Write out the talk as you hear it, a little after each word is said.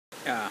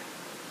Uh,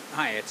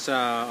 Hi, it's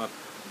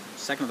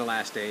second to the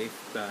last day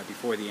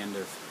before the end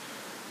of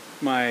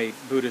my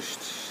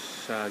Buddhist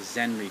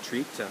Zen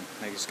retreat. I'm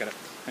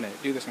gonna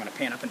do this. I'm gonna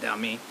pan up and down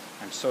me.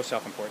 I'm so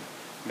self-important,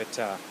 but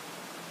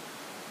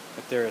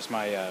there is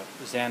my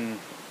Zen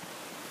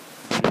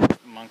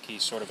monkey,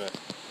 sort of a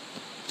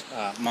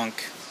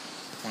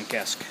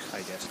monk-esque,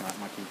 I guess, not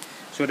monkey,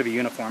 sort of a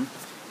uniform.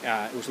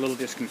 It was a little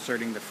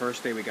disconcerting the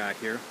first day we got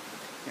here.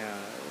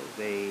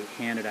 They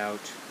handed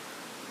out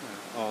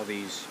all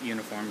these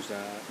uniforms.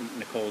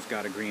 Nicole's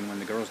got a green one.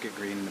 The girls get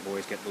green and the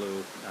boys get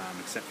blue,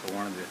 except for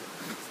one of the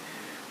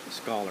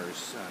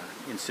scholars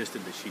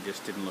insisted that she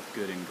just didn't look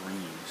good in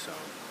green, so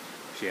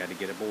she had to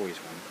get a boy's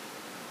one.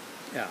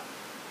 Yeah,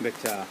 but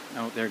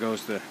oh, there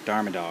goes the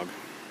Dharma dog.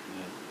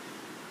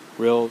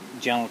 Real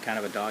gentle kind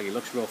of a dog. He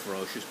looks real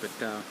ferocious, but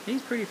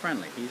he's pretty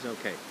friendly. He's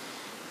okay,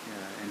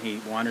 and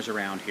he wanders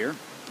around here.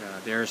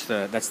 That's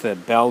the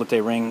bell that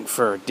they ring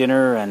for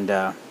dinner, and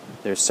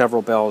there's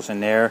several bells in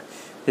there.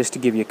 Just to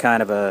give you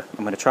kind of I'm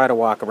going to try to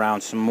walk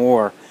around some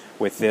more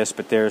with this,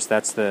 but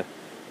that's the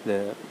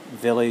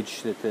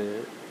village that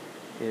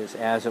is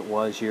as it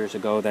was years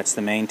ago. That's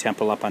the main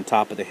temple up on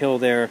top of the hill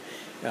there.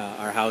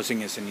 Our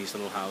housing is in these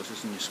little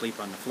houses, and you sleep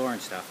on the floor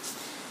and stuff.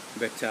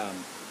 But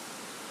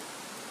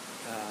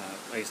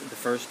like I said, the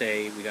first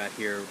day we got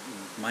here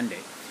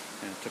Monday,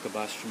 took a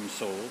bus from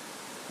Seoul,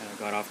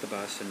 got off the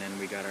bus, and then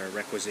we got our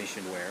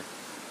requisition wear,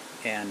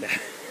 and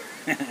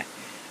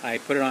I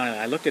put it on.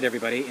 I looked at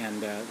everybody,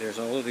 and there's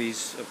all of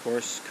these, of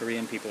course,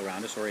 Korean people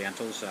around us,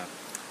 Orientals.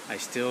 I'm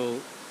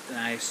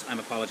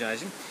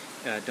apologizing,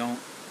 don't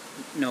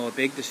know a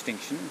big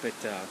distinction, but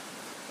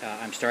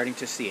I'm starting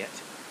to see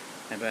it.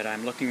 But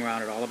I'm looking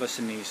around at all of us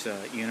in these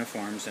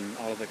uniforms and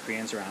all of the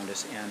Koreans around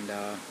us, and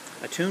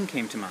a tune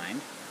came to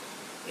mind,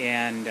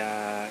 and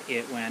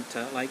it went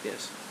like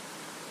this.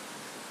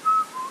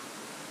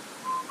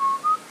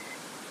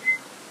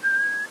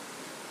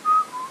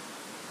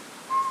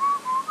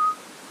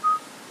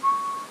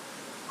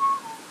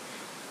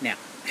 Now,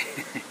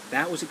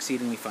 that was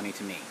exceedingly funny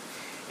to me.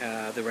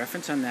 The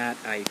reference on that,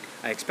 I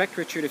expect,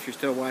 Richard, if you're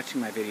still watching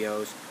my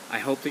videos, I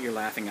hope that you're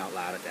laughing out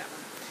loud at that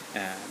one,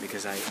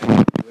 because I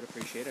would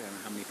appreciate it. I don't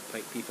know how many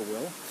people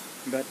will,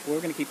 but we're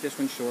going to keep this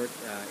one short.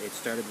 It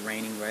started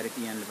raining right at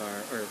the end of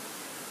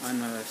on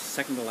the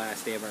second to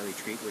last day of our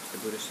retreat, which the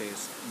Buddhists say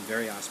is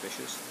very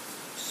auspicious.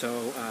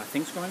 So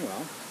things going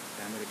well.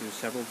 I'm going to do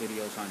several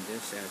videos on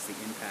this as the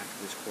impact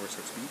of this course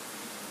hits me.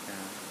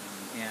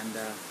 And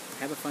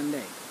have a fun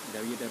day.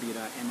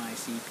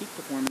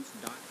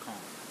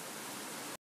 www.micpeakperformance.com